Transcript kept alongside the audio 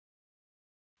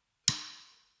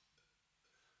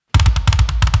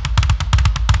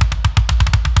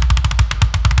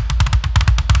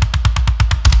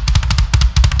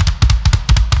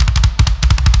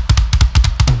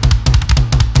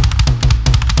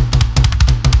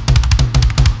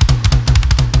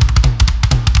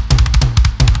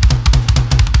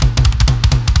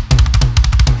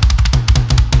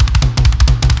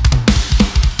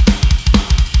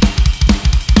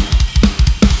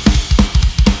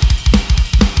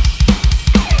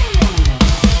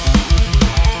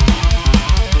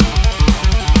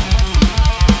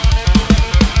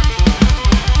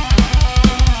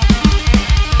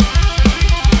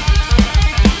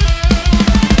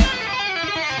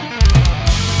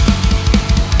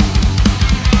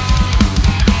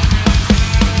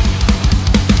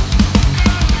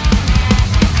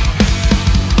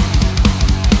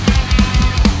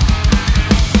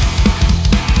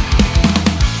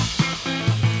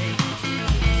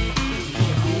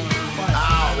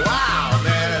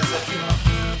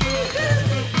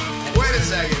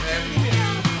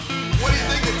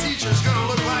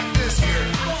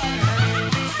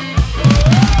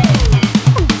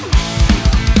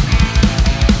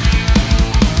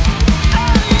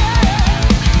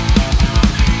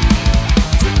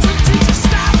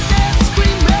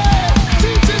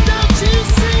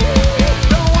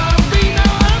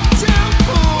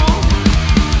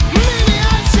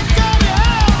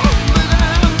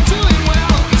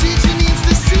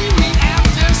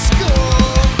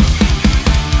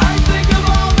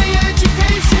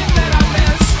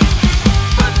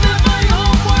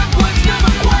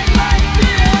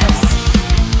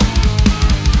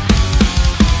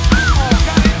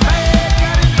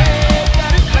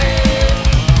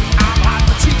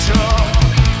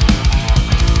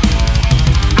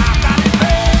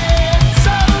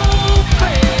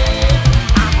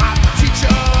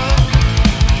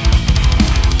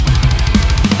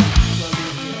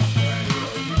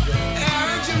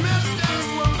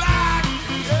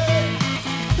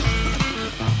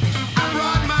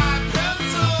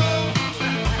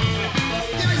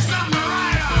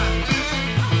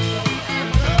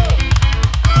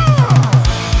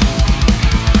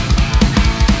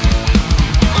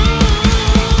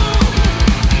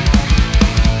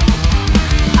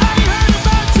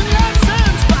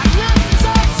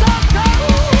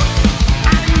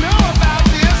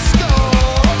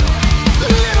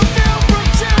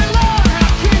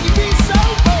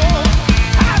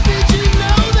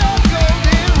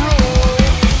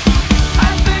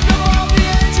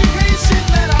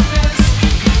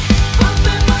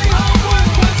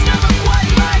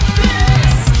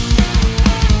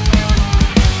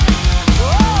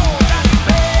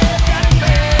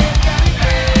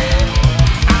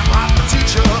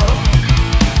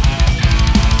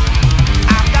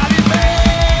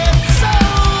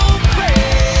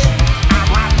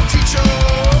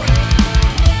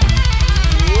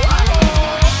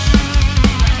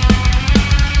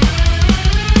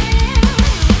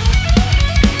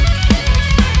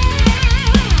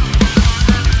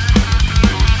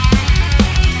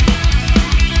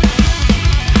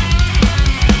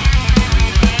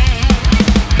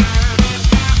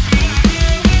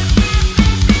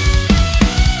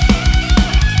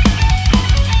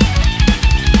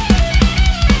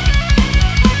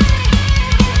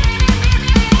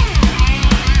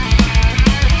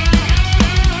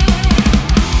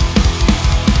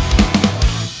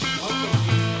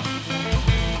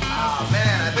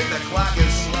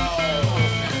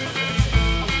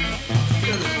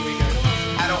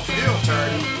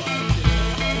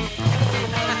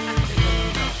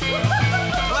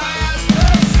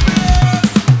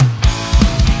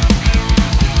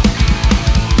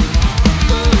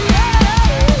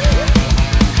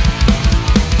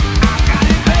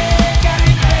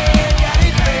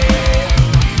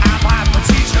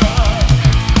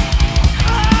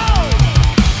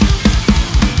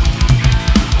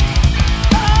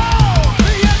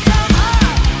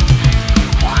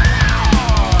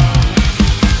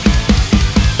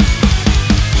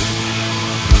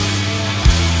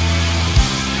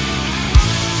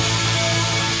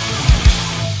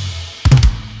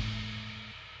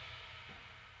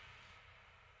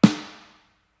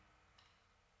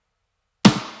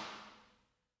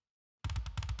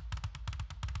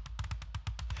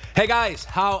Hey guys,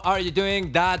 how are you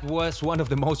doing? That was one of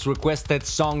the most requested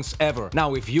songs ever.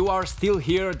 Now, if you are still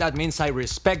here, that means I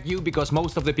respect you because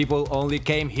most of the people only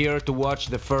came here to watch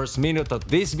the first minute of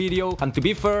this video. And to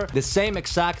be fair, the same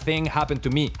exact thing happened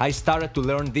to me. I started to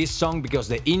learn this song because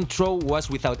the intro was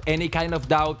without any kind of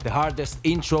doubt the hardest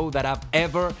intro that I've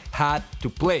ever had to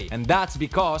play. And that's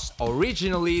because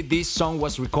originally this song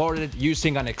was recorded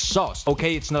using an exhaust.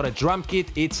 Okay, it's not a drum kit,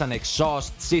 it's an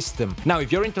exhaust system. Now,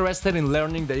 if you're interested in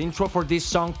learning the intro for this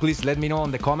song, please let me know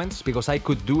in the comments because I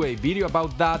could do a video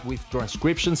about that with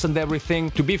transcriptions and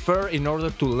everything. To be fair, in order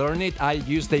to learn it, I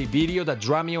used a video that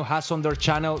DRUMEO has on their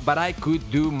channel, but I could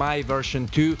do my version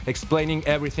too, explaining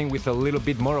everything with a little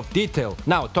bit more of detail.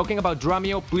 Now, talking about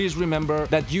DRUMEO, please remember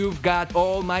that you've got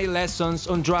all my lessons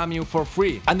on DRUMEO for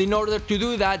free. And in order to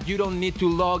do that, you don't need to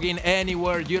log in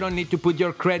anywhere, you don't need to put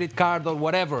your credit card or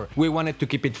whatever. We wanted to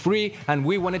keep it free and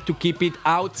we wanted to keep it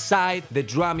outside the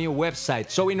DRUMEO website.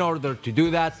 So in order to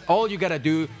do that, all you gotta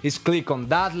do is click on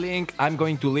that link. I'm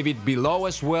going to leave it below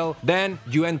as well. Then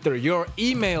you enter your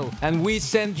email and we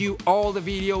send you all the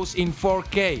videos in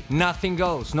 4K. Nothing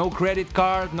else. No credit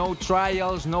card, no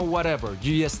trials, no whatever.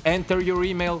 You just enter your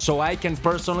email so I can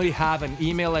personally have an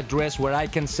email address where I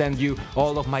can send you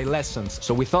all of my lessons.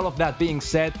 So with all of that being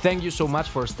said, thank you so much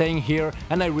for staying here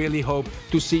and I really hope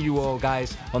to see you all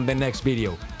guys on the next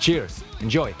video. Cheers.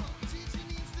 Enjoy.